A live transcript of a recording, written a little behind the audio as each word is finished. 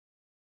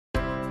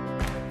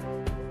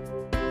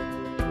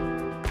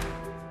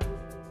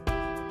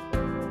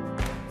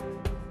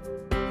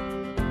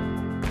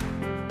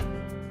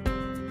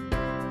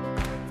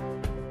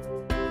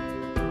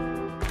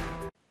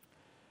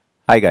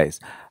Hi guys,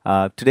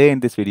 today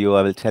in this video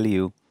I will tell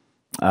you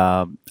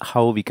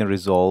how we can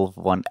resolve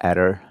one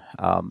error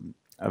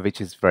which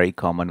is very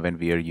common when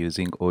we are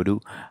using Odoo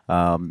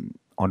on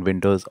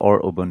Windows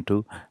or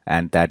Ubuntu,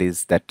 and that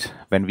is that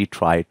when we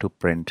try to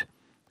print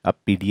a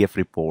PDF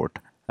report,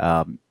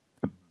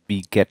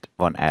 we get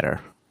one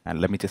error. And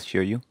let me just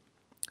show you.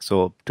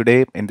 So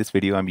today in this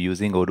video I'm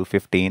using Odoo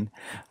 15,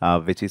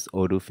 which is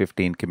Odoo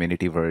 15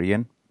 community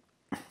version.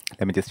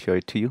 Let me just show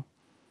it to you.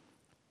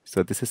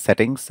 So this is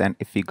settings, and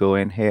if we go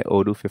in here,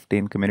 Odoo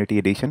 15 Community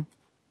Edition,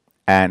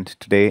 and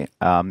today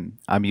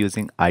I'm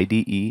using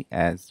IDE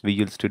as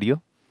Visual Studio.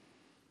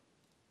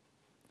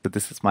 So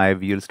this is my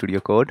Visual Studio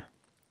code.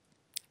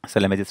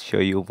 So let me just show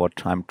you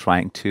what I'm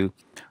trying to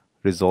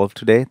resolve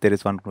today. There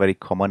is one very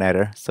common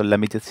error. So let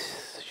me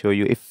just show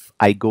you. If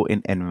I go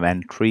in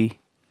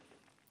inventory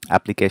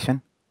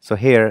application, so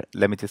here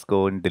let me just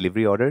go in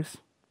delivery orders.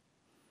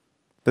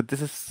 So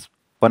this is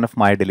one of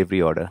my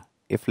delivery order.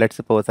 If let's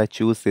suppose I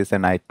choose this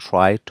and I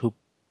try to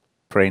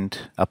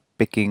print a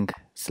picking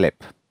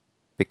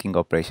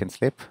operation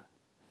slip.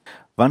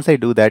 Once I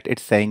do that,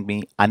 it's saying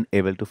me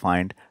unable to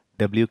find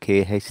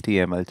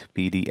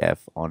wkhtmltopdf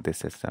on this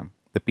system.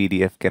 The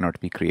PDF cannot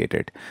be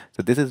created.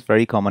 So this is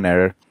very common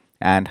error,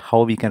 and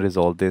how we can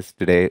resolve this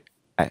today,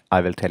 I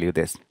will tell you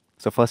this.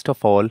 So first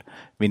of all,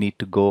 we need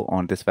to go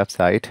on this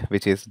website,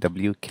 which is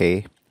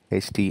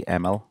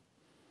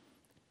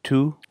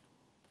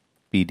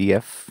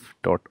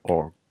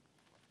wkhtml2pdf.org.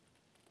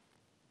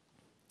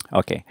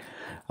 Okay.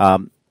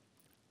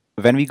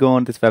 When we go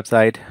on this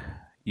website,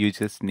 you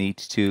just need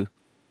to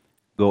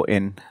go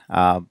in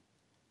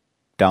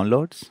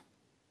downloads,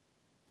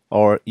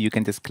 or you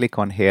can just click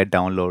on here,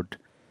 download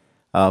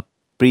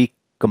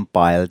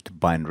pre-compiled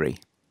binary.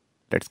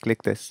 Let's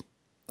click this.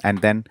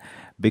 And then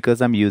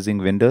because I'm using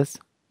Windows,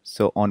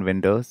 so on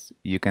Windows,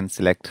 you can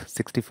select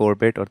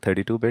 64-bit or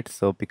 32-bit.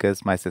 So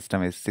because my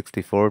system is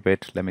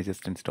 64-bit, let me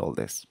just install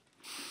this.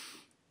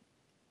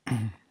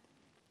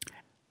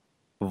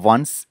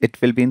 Once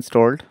it will be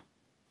installed,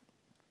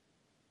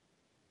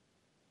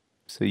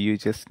 so you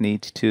just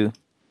need to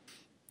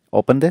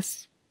open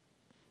this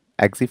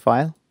exe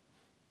file.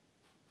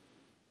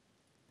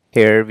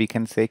 Here we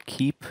can say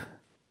keep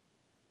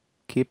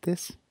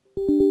this,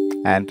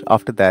 and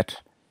after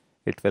that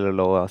it will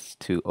allow us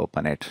to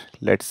open it.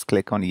 Let's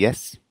click on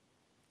yes,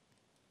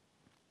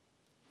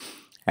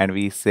 and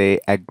we say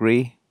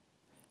agree,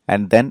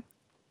 and then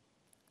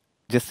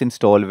just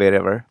install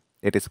wherever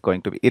it is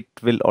going to be. It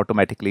will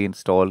automatically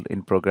install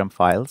in program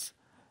files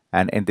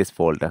and in this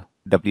folder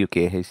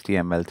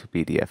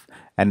wkhtml2pdf,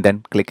 and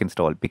then click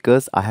install.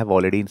 Because I have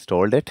already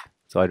installed it,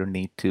 so I don't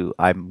need to,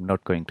 I'm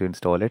not going to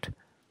install it.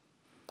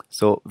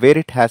 So where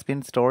it has been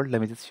installed,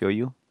 let me just show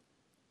you.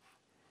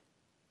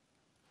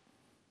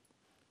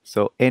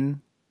 So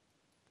in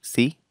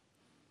C,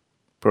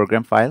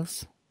 program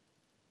files,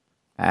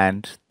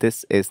 and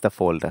this is the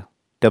folder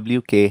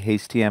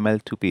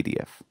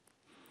wkhtml2pdf.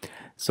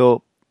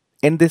 So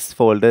in this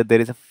folder, there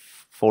is a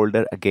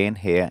folder again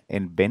here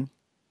in bin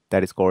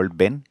that is called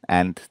bin,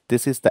 and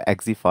this is the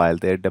exe file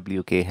there,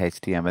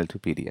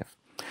 wkhtml2pdf.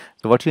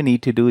 So what you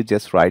need to do is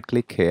just right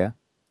click here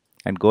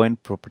and go in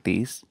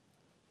properties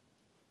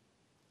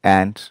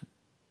and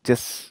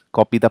just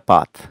copy the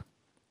path.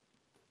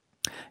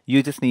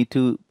 You just need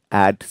to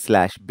add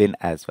 /bin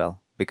as well,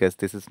 because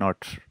this is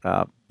not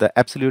the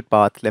absolute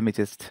path. Let me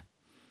just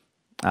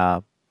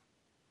yeah,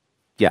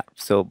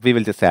 so we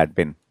will just add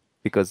bin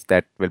because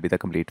that will be the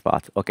complete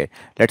path. Okay,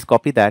 let's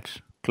copy that,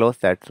 close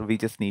that. So we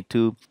just need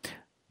to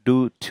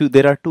do two.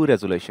 There are two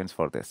resolutions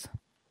for this.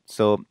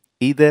 So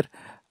either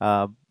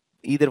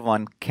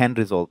one can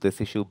resolve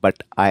this issue,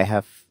 but I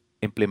have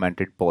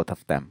implemented both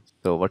of them.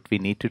 So what we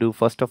need to do,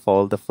 first of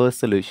all, the first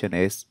solution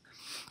is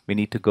we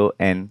need to go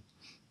in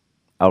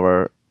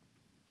our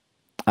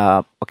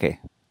okay,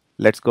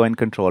 let's go in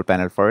control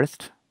panel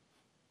first.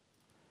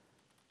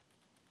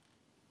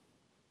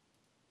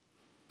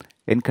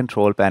 In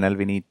control panel,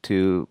 we need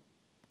to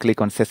click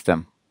on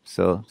system.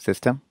 So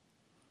system.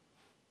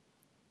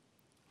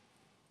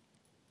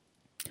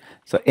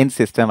 So in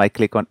system, I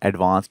click on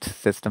advanced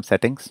system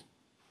settings,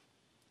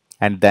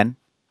 and then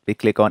we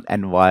click on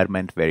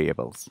environment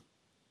variables,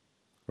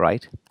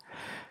 right?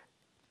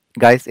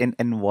 Guys, in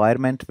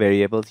environment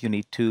variables, you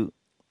need to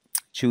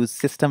choose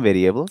system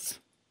variables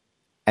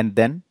and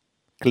then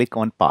click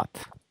on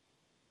path.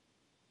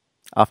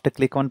 After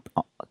click on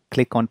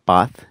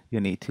path, you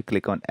need to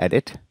click on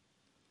edit,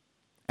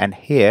 and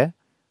here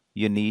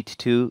you need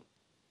to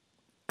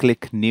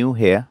click new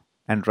here,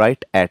 and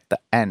right at the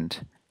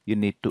end you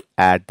need to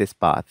add this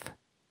path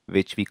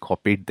which we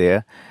copied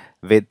there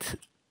with,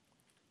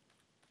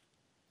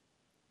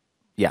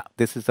 yeah,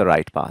 this is the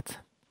right path,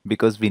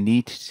 because we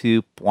need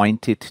to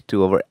point it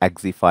to our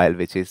exe file,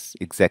 which is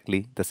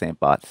exactly the same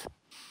path.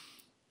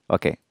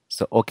 Okay,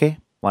 so okay,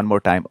 one more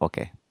time,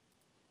 okay,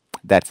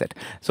 that's it.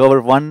 So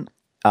our one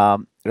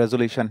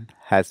resolution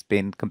has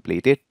been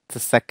completed. The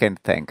second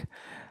thing,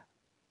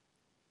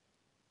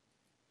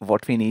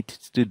 what we need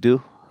to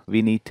do,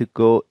 we need to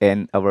go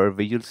in our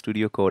Visual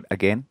Studio Code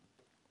again,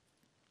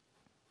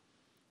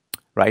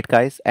 right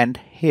guys? And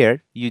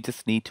here you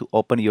just need to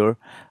open your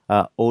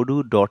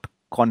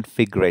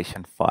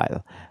odoo.configuration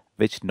file,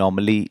 which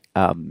normally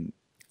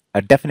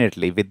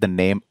definitely with the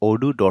name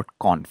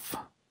odoo.conf.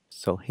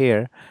 So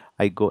here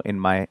I go in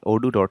my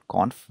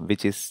odoo.conf,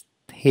 which is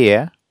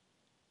here,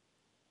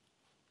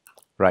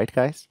 right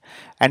guys?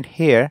 And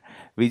here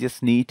we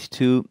just need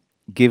to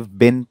give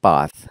bin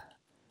path.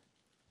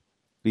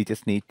 We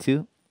just need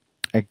to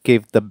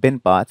give the bin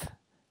path.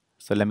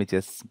 So let me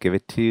just give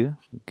it to you,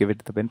 give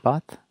it the bin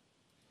path.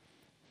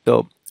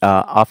 So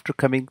after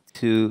coming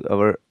to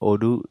our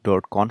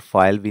odoo.conf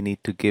file, we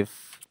need to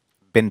give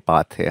bin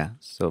path here.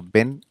 So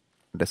bin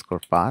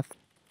underscore path,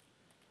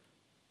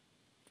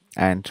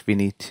 and we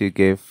need to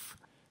give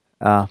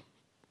the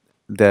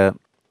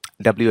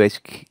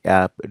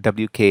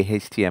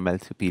wkhtml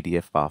to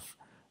pdf path,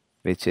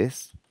 which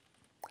is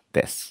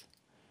this,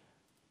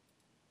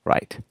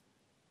 right?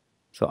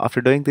 So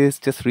after doing this,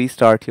 just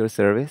restart your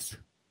service.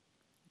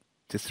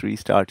 Just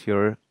restart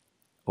your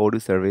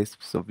Odoo service.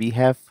 So we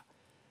have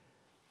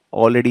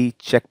already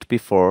checked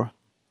before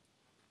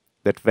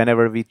that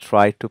whenever we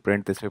tried to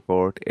print this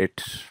report,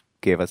 it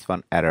gave us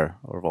one error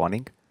or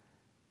warning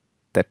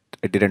that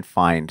it didn't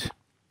find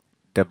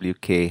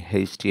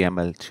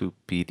wkhtml to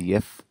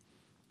pdf.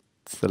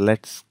 So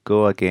let's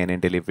go again in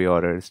delivery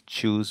orders,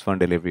 choose one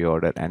delivery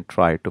order and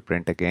try to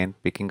print again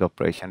picking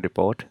operation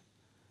report.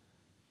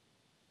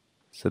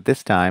 So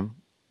this time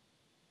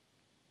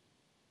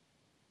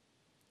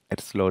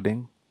it's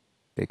loading,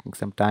 taking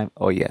some time.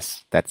 Oh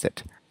yes, that's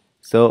it.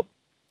 So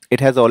it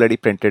has already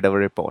printed our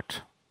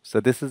report. So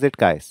this is it,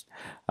 guys.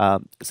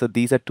 So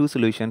these are two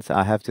solutions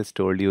I have just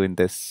told you in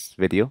this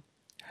video.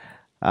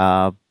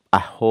 I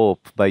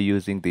hope by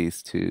using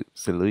these two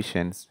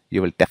solutions,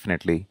 you will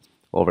definitely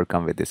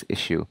overcome with this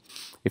issue.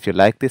 If you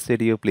like this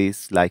video,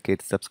 please like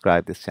it,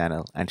 subscribe this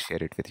channel, and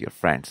share it with your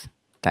friends.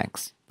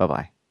 Thanks.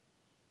 Bye-bye.